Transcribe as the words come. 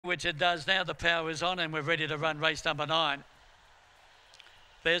which it does now. The power is on and we're ready to run race number 9.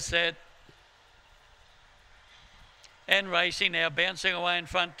 They're set. And racing now, bouncing away in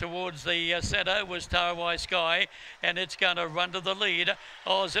front towards the centre was Tarawai Sky, and it's going to run to the lead.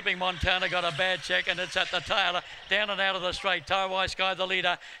 Oh, Zipping Montana got a bad check, and it's at the tail, down and out of the straight. Tarawai Sky the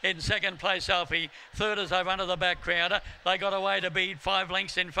leader. In second place, Alfie. Third as they run to the background. They got away to beat 5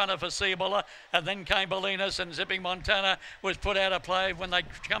 lengths in front of Foreseeable, and then came Bolinas, and Zipping Montana was put out of play when they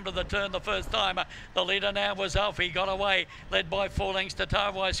come to the turn the first time. The leader now was Alfie, got away, led by 4 lengths to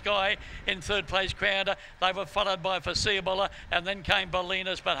Tarawai Sky. In third place, Crowder. They were followed by Foreseeable, and then came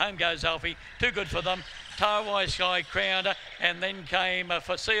Bolinas, but home goes Alfie. Too good for them. Tarawai Sky, Crowder, and then came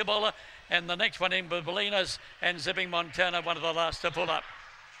Foreseeable, and the next one in was Bolinas, and Zipping Montana, one of the last to pull up.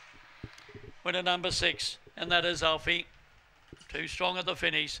 Winner number 6, and that is Alfie. Too strong at the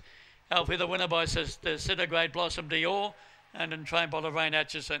finish. Alfie the winner by the Sitter Great Blossom Dior, and in trained by Lorraine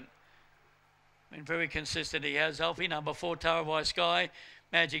Atchison. Been very consistent he has. Alfie, number 4, Tarawai Sky.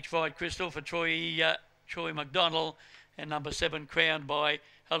 Magic Fried Crystal for Troy McDonald, and number 7 crowned by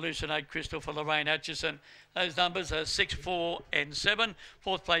Hallucinate Crystal for Lorraine Atchison. Those numbers are 6, 4 and 7.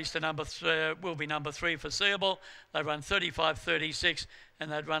 Fourth place to will be number 3 Foreseeable. They run 35.36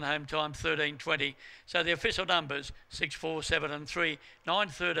 and they'd run home time 13.20. So the official numbers 6, 4, 7 and 3,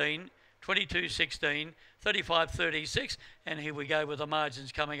 9.13, 22.16, 35.36, and here we go with the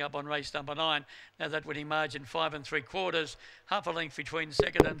margins coming up on race number 9. Now that winning margin 5 3/4, half a length between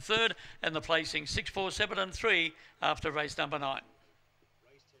second and third, and the placing 6, 4, 7 and 3 after race number 9.